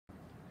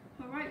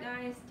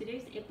Alright guys,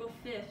 today's April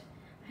 5th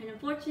and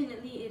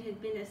unfortunately it has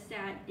been a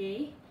sad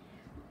day.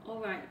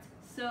 Alright,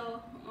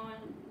 so on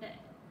the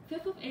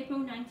 5th of April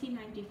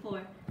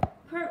 1994,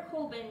 Kurt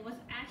Cobain was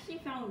actually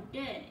found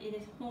dead in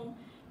his home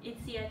in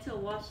Seattle,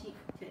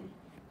 Washington.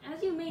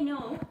 As you may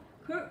know,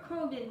 Kurt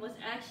Cobain was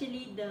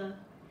actually the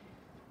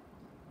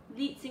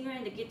lead singer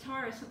and the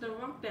guitarist of the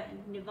rock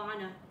band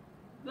Nirvana,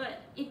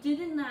 but it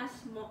didn't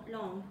last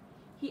long.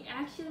 He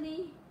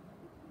actually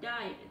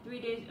died 3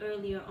 days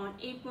earlier on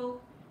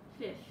April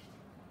 5th.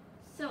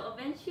 So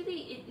eventually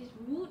it is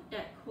ruled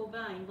that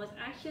Cobain was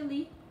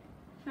actually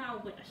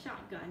found with a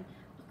shotgun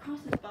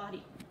across his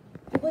body.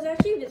 It was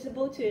actually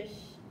visible to a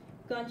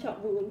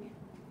gunshot wound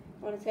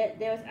on his head.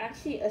 There was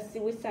actually a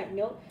suicide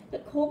note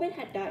that Cobain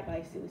had died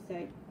by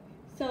suicide.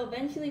 So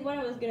eventually what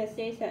I was going to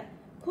say is that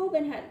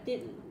Cobain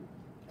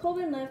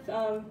left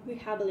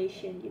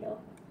rehabilitation,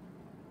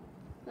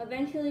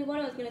 Eventually what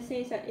I was going to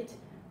say is that it's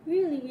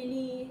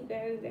really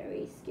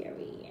very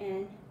scary,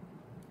 and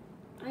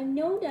I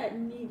know that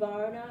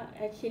Nirvana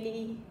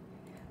actually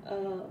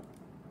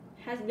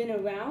has been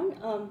around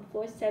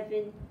for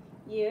 7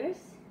 years,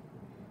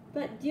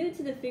 but due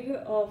to the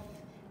figure of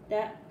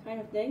that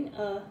kind of thing,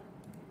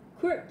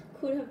 Kurt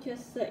could have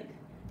just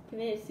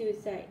committed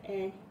suicide,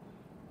 and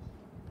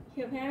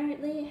he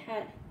apparently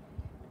had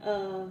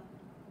a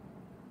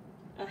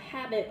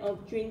habit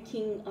of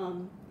drinking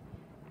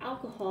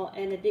alcohol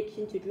and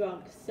addiction to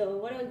drugs. So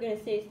what I was going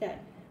to say is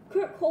that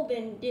Kurt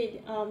Cobain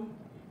did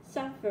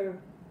suffer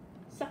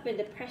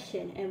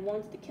depression and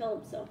wants to kill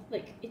himself.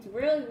 Like, it's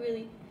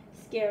really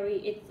scary.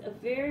 It's a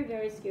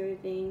very scary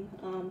thing.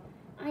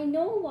 I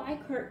know why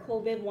Kurt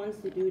Cobain wants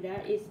to do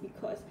that is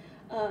because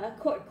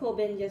Kurt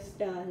Cobain just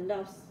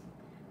loves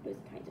those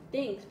kinds of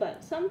things,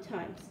 but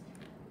sometimes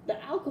the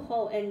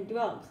alcohol and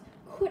drugs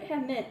could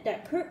have meant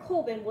that Kurt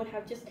Cobain would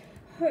have just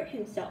hurt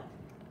himself.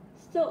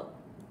 So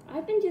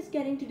I've been just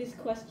getting to this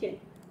question: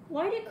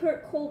 why did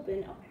Kurt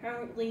Cobain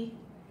apparently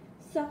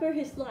suffer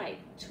his life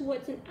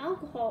towards an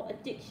alcohol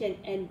addiction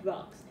and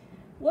drugs?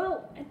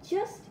 Well,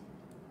 just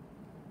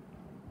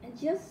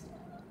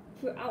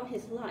throughout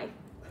his life,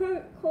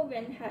 Kurt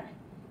Cobain had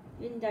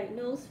been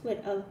diagnosed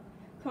with a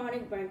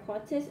chronic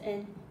bronchitis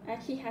and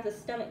actually has a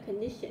stomach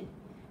condition.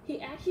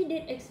 He actually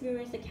did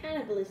experience a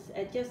cannabis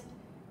at just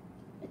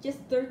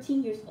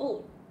 13 years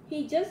old.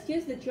 He just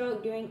used the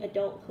drug during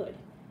adulthood.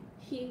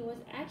 He was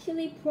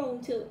actually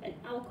prone to an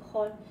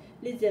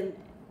alcoholism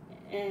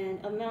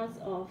and amounts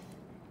of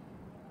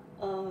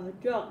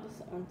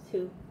drugs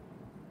onto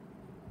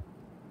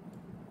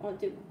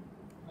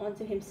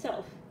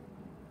himself.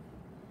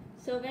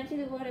 So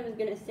eventually what I was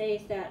going to say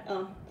is that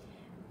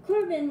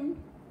Kurt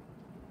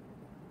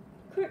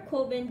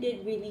Cobain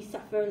did really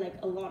suffer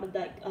a lot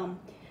of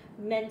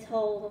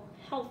mental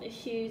health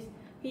issues.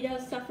 He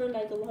does suffer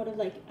a lot of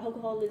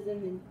alcoholism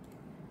and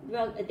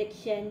drug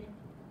addiction.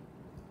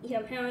 He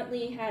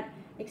apparently had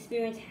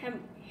experienced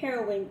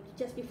heroin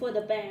just before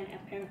the band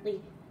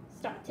apparently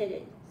started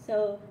it.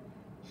 So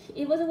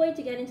it was a way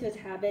to get into his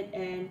habit,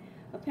 and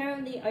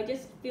apparently I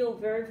just feel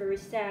very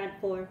sad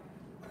for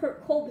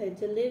Kurt Cobain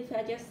to live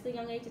at just the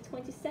young age of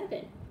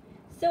 27.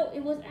 So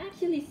it was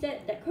actually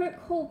said that Kurt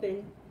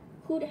Cobain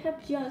could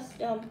have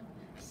just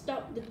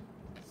stopped the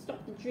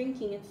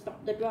drinking and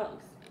stopped the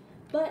drugs.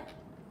 But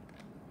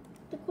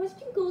the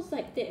question goes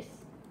like this: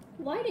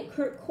 why did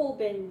Kurt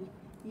Cobain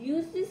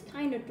use this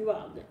kind of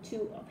drug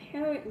to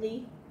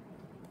apparently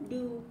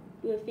do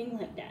a thing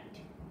like that?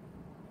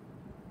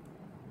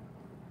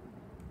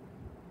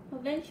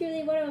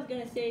 Eventually what I was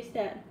going to say is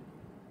that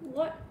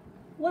what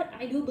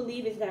I do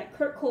believe is that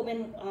Kurt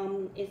Cobain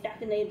is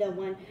definitely the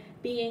one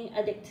being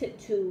addicted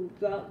to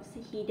drugs.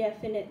 He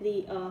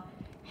definitely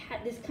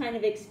had this kind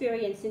of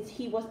experience since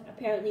he was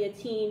apparently a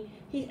teen.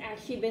 He's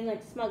actually been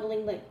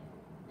smuggling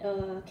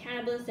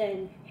cannabis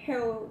and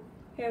heroin.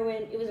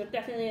 It was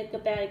definitely a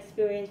bad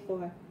experience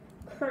for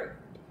Kurt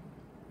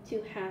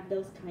to have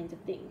those kinds of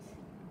things.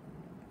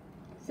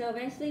 So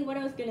eventually what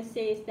I was going to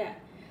say is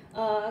that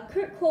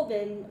Kurt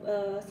Cobain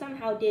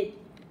somehow did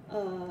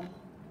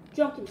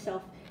drunk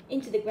himself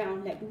into the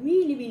ground,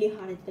 really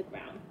hard into the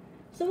ground.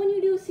 So when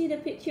you do see the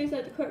pictures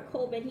of Kurt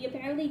Cobain, he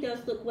apparently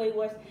does look way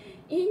worse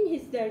in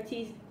his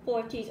 30s,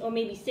 40s, or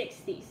maybe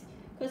 60s,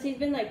 because he's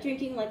been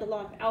drinking a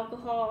lot of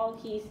alcohol.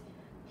 He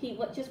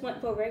just went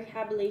for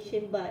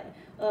rehabilitation, but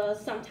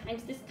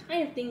sometimes this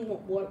kind of thing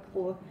won't work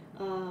for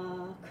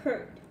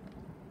Kurt.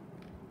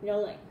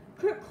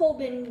 Kurt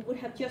Cobain would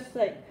have just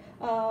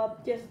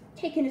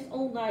taken his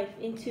own life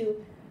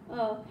into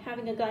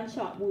having a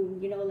gunshot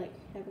wound,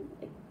 having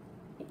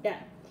like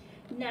that.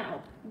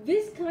 Now,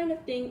 this kind of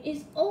thing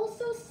is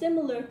also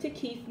similar to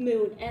Keith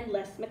Moon and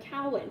Les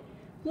McCowan.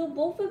 So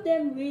both of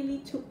them really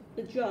took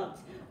the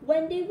drugs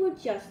when they were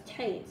just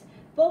teens.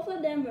 Both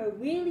of them were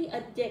really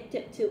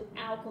addicted to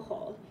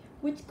alcohol,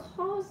 which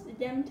caused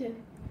them to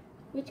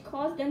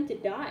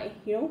die,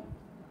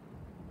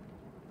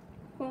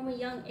 from a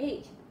young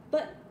age.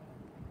 But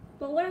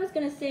what I was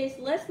gonna say is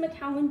Les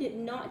McCowan did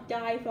not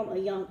die from a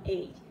young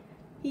age.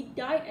 He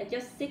died at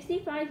just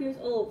 65 years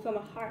old from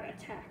a heart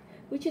attack.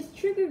 which is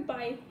triggered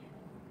by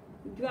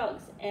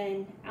drugs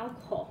and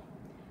alcohol.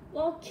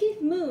 While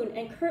Keith Moon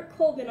and Kurt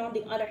Cobain, on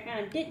the other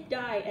hand, did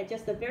die at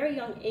just a very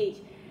young age,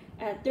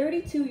 at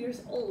 32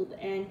 years old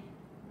and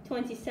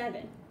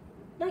 27.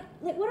 Like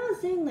what I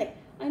was saying,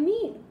 I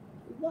mean,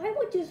 why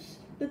would just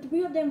the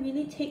three of them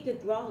really take the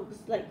drugs?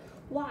 Like,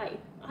 why?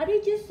 Are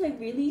they just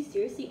really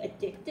seriously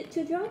addicted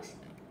to drugs?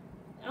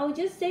 I would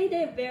just say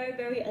they're very,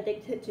 very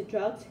addicted to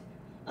drugs.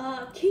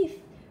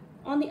 Keith,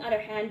 on the other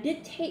hand,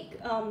 did take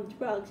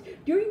drugs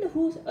during the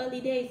Who's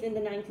early days in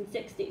the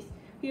 1960s.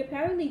 He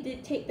apparently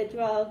did take the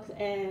drugs,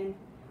 and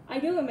I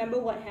do remember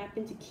what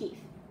happened to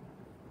Keith.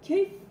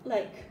 Keith,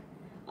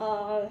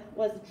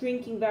 was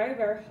drinking very,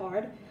 very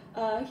hard.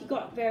 He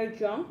got very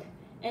drunk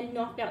and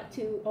knocked out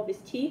two of his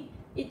teeth.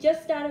 It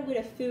just started with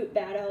a food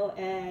battle,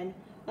 and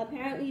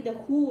apparently the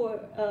Who were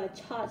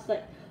charged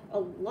a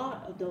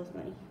lot of those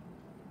money.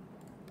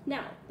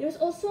 Now, there's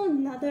also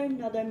another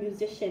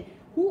musician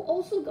who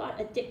also got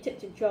addicted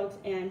to drugs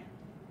and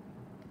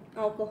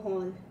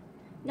alcohol.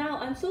 Now,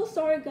 I'm so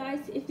sorry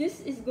guys if this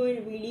is going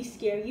to really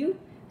scare you.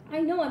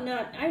 I know I'm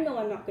not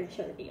going to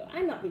show the video.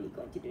 I'm not really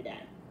going to do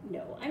that.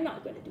 No, I'm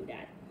not going to do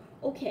that.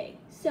 Okay,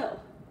 so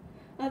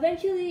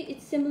eventually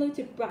it's similar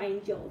to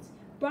Brian Jones.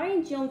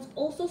 Brian Jones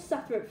also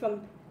suffered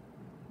from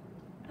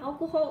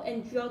alcohol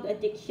and drug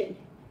addiction.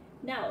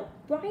 Now,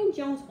 Brian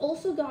Jones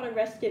also got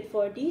arrested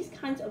for these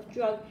kinds of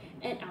drug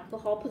and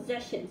alcohol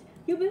possessions.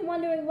 You've been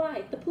wondering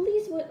why. The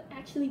police were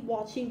actually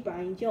watching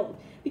Brian Jones.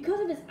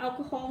 Because of his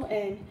alcohol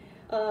and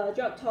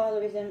drug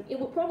tolerism, it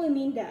would probably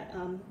mean that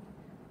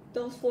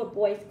those four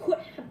boys could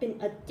have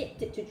been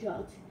addicted to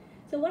drugs.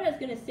 So what I was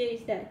going to say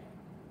is that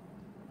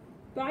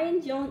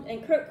Brian Jones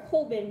and Kurt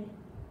Cobain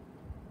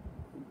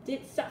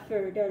did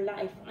suffer their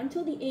life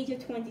until the age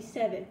of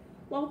 27,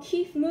 while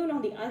Keith Moon,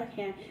 on the other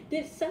hand,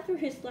 did suffer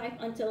his life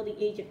until the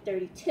age of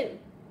 32,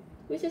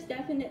 which is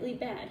definitely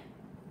bad.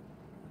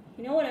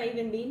 You know what I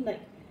even mean?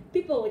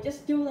 People would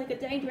just do a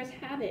dangerous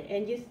habit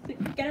and just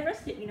get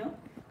arrested, you know?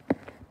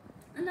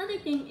 Another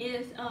thing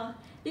is,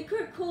 did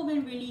Kurt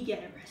Cobain really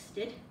get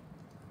arrested?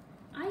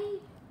 I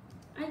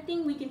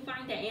think we can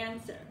find the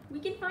answer. We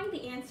can find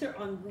the answer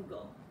on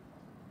Google.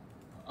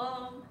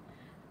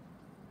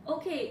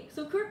 Okay,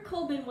 so Kurt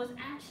Cobain was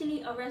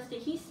actually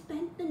arrested. He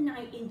spent the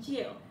night in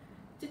jail.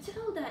 To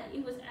tell that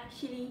it was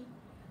actually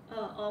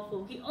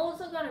awful. He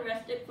also got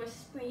arrested for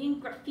spraying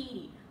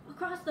graffiti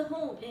across the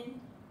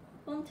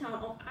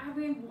hometown of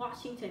Irvine,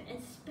 Washington,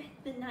 and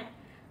spent the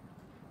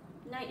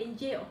night in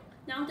jail.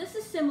 Now this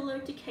is similar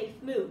to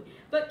Keith Moon,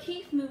 but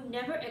Keith Moon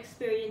never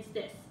experienced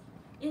this.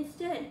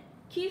 Instead,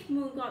 Keith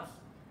Moon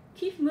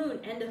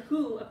and the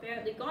Who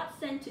apparently got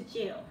sent to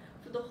jail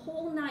for the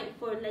whole night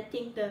for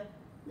letting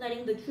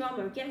the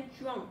drummer get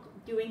drunk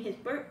during his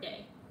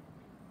birthday.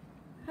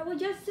 I would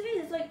just say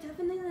it's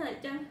definitely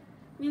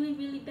really,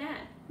 really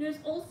bad. There's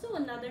also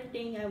another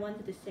thing I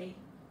wanted to say.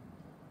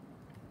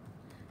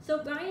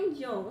 So Brian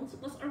Jones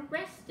was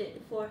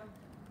arrested for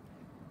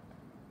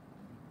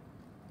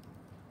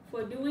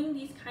doing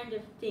these kind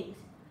of things,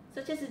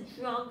 such as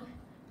drug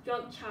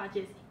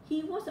charges.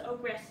 He was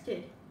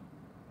arrested,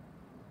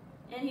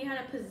 and he had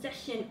a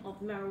possession of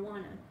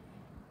marijuana.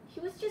 He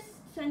was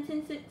just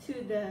sentenced to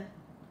the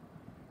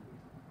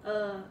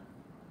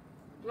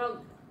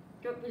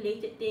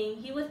drug-related thing.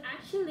 He was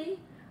actually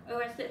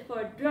arrested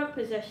for drug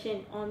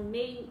possession on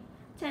May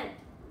 10th,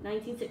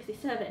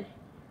 1967.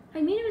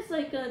 I mean, it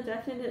was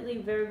definitely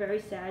very,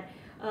 very sad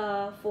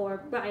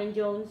for Brian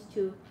Jones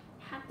to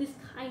have this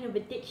kind of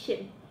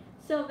addiction.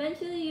 So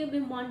eventually you've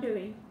been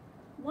wondering,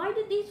 why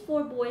did these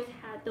four boys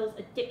have those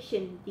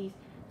addictions these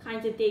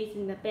kinds of days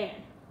in the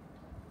band?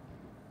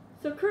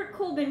 So Kurt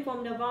Cobain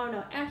from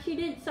Nirvana actually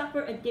did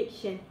suffer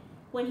addiction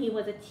when he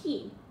was a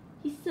teen.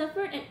 He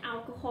suffered an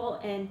alcohol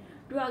and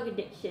drug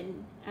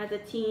addiction as a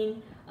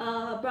teen.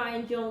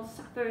 Brian Jones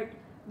suffered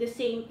the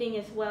same thing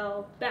as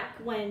well back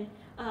when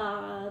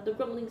the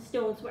Rolling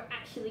Stones were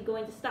actually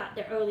going to start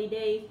their early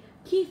days.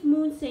 Keith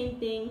Moon, same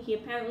thing. He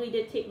apparently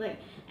did take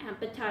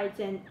appetites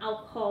and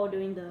alcohol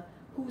during the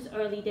Who's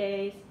early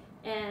days.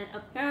 And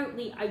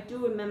apparently, I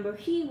do remember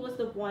he was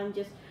the one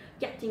just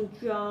getting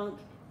drunk.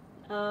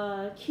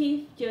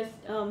 Keith just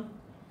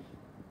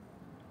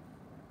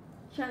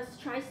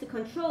tries to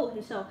control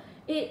himself.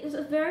 It is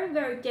a very,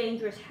 very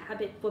dangerous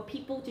habit for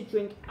people to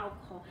drink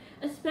alcohol,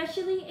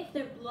 especially if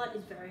their blood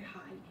is very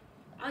high.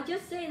 I'll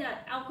just say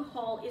that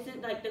alcohol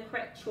isn't the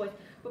correct choice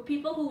for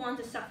people who want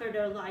to suffer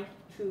their life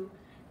through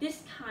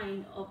this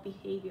kind of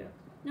behavior.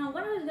 Now,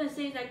 what I was going to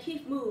say is that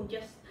Keith Moon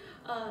just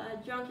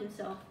drunk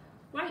himself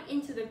right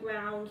into the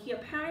ground. He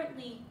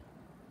apparently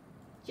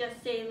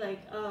just say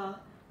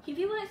if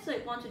he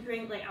wants to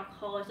drink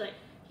alcohol, it's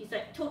he's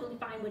totally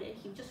fine with it.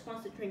 He just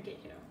wants to drink it,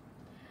 you know.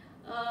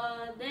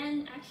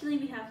 Then actually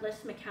we have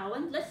Les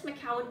McCowan. Les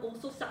McCowan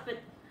also suffered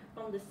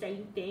from the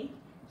same thing.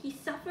 He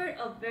suffered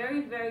a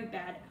very, very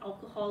bad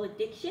alcohol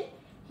addiction.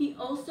 He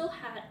also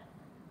had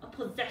a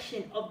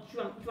possession of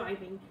drunk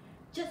driving,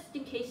 just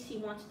in case he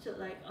wanted to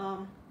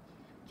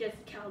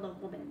just kill a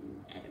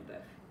woman at a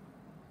birth.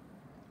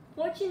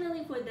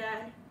 Fortunately for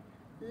that,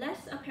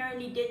 Les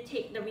apparently did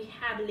take the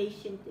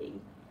rehabilitation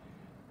thing.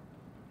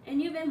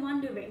 And you've been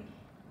wondering,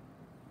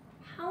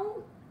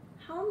 how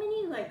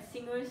many like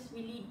singers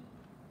really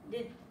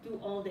did do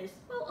all this?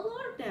 Well, a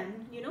lot of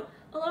them,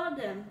 a lot of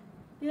them.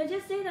 They'll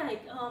just say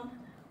like,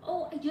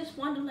 oh, I just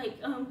want to like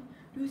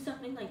do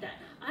something like that.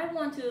 I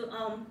want to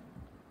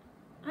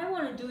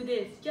do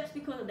this just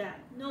because of that.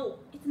 No,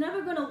 it's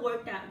never gonna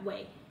work that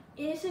way.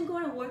 It isn't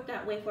gonna work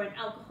that way for an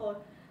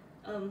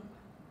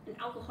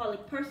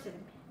alcoholic person.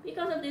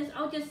 Because of this,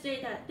 I'll just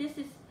say that this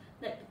is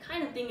like the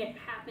kind of thing that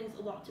happens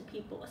a lot to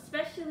people,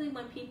 especially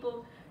when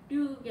people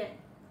do get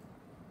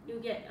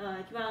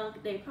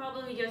drunk. They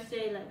probably just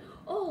say like,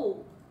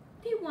 oh,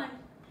 they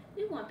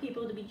want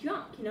people to be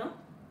drunk,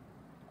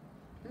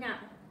 Now,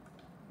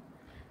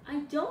 I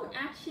don't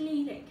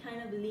actually like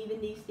kind of believe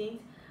in these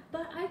things,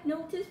 but I've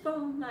noticed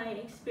from my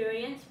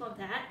experience from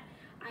that,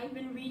 I've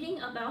been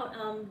reading about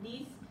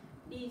these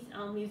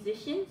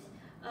musicians,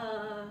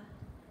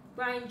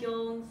 Brian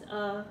Jones,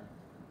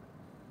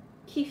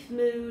 Keith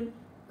Moon,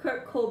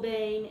 Kurt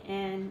Cobain,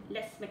 and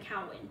Les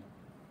McCowan.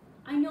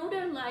 I know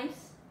their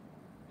lives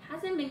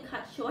hasn't been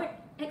cut short,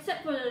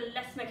 except for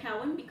Les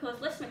McCowan, because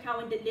Les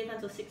McCowan did live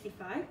until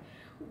 65,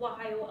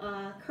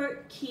 while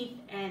Kurt, Keith,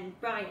 and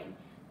Brian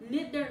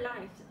lived their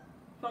lives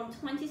from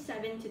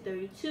 27 to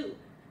 32.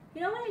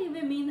 You know what I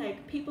even mean?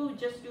 Like, people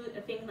just do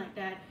a thing like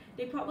that.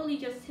 They probably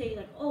just say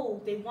like, oh,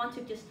 they want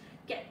to just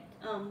get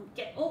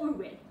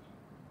over it.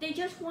 They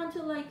just want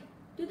to like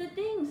do the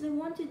things they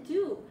want to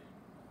do.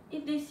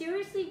 If they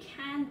seriously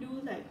can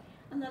do like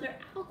another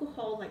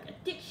alcohol like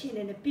addiction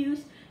and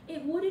abuse,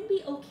 it wouldn't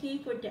be okay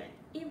for them.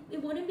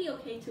 It wouldn't be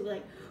okay to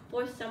like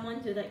force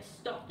someone to like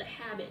stop the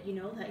habit,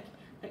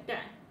 like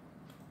that.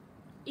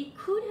 It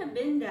could have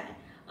been that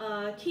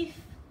Keith,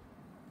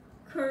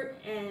 Kurt,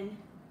 and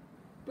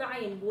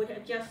Brian would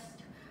have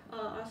just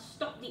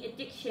stopped the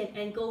addiction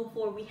and go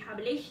for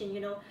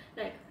rehabilitation,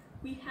 like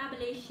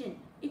rehabilitation.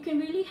 It can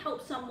really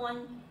help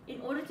someone in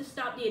order to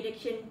stop the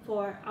addiction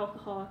for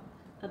alcohol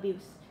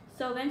abuse.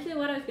 So eventually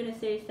what I was going to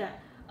say is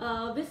that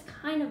this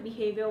kind of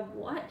behavior,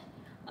 what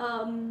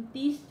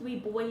these three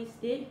boys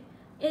did,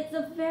 it's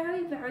a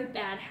very, very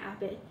bad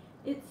habit.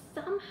 It's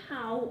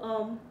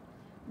somehow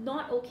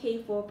not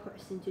okay for a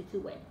person to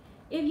do it.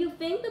 If you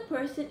think the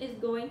person is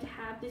going to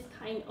have this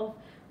kind of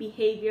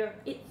behavior,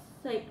 it's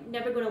like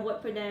never going to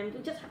work for them. You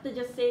just have to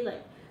just say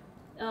like,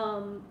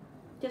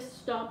 just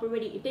stop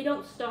already. If they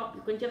don't stop,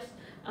 you can just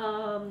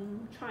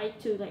try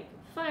to like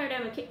fire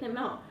them and kick them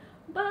out.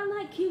 But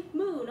unlike Keith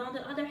Moon, on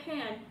the other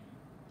hand,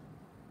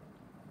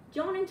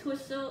 John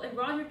Entwistle and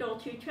Roger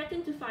Daltrey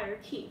threatened to fire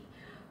Keith,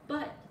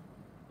 but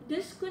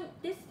this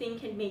thing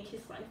can make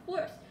his life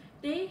worse.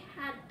 They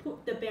had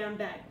put the band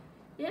back.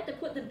 They had to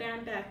put the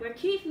band back where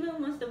Keith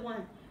Moon was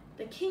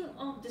the king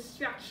of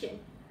distraction.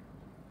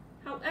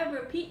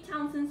 However, Pete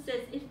Townshend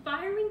says if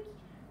firing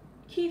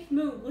Keith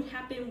Moon would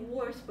have been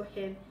worse for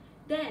him,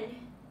 then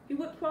he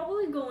would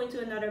probably go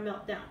into another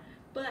meltdown.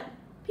 But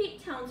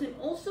Pete Townshend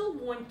also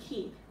warned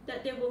Keith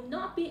that there will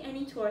not be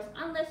any tours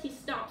unless he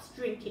stops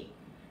drinking.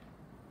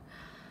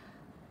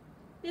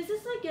 This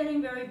is like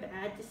getting very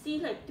bad to see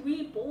like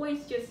three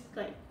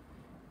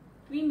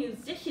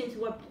musicians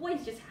who are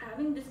boys just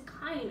having this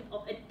kind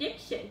of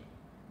addiction.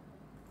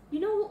 You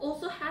know who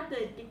also had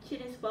the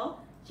addiction as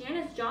well?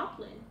 Janis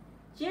Joplin.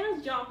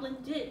 Janis Joplin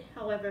did,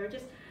 however,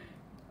 just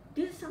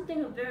did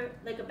something a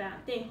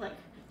bad thing. Like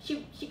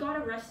she got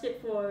arrested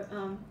for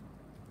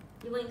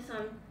doing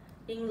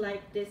something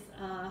like this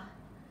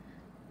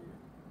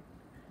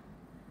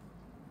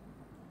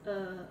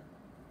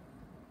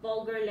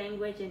vulgar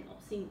language and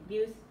obscene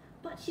abuse,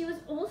 but she was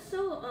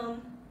also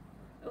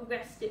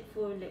arrested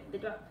for like the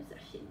drug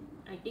possession,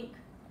 I think.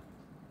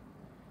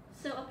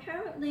 So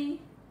apparently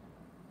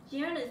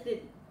Janis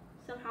did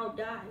somehow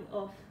die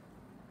of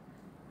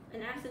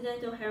an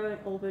accidental heroin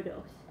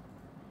overdose.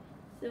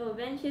 So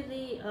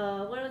eventually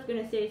what I was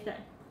gonna say is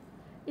that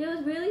it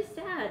was really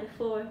sad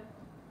for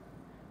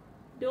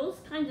those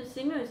kinds of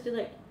singers to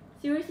like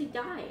seriously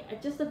die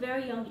at just a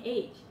very young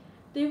age.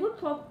 It would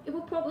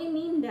probably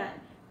mean that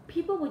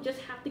people would just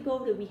have to go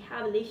to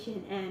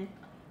rehabilitation and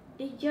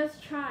they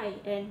just try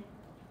and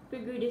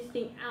figure this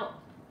thing out,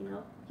 you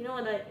know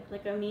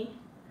what I mean?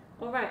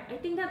 Alright, I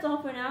think that's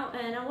all for now,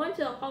 and I want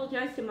to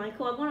apologize to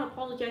Michael. I want to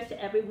apologize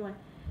to everyone.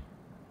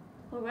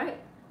 Alright,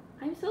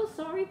 I'm so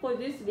sorry for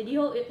this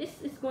video. If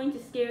this is going to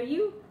scare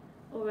you,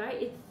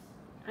 alright,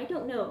 I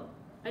don't know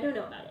about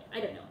it. I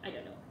don't know.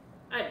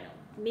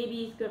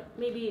 Maybe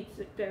it's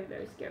very,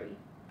 very scary.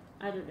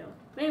 I don't know.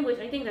 But anyways,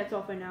 I think that's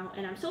all for now,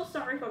 and I'm so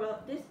sorry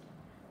about this.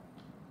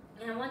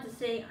 And I want to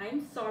say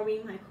I'm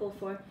sorry, Michael,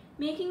 for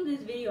making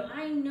this video.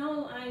 I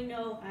know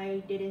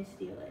I didn't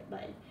steal it,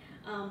 but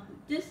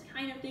this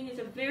kind of thing is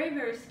a very,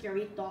 very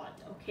scary thought,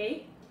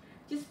 okay?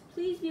 Just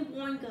please be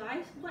warned,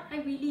 guys. What I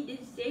really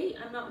did say,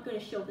 I'm not going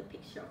to show the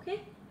picture,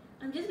 okay?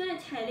 I'm just going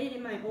to tell it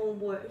in my own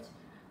words,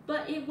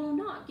 but it will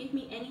not give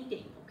me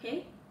anything,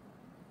 okay?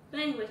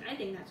 But anyways, I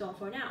think that's all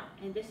for now,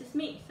 and this is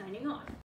me signing off.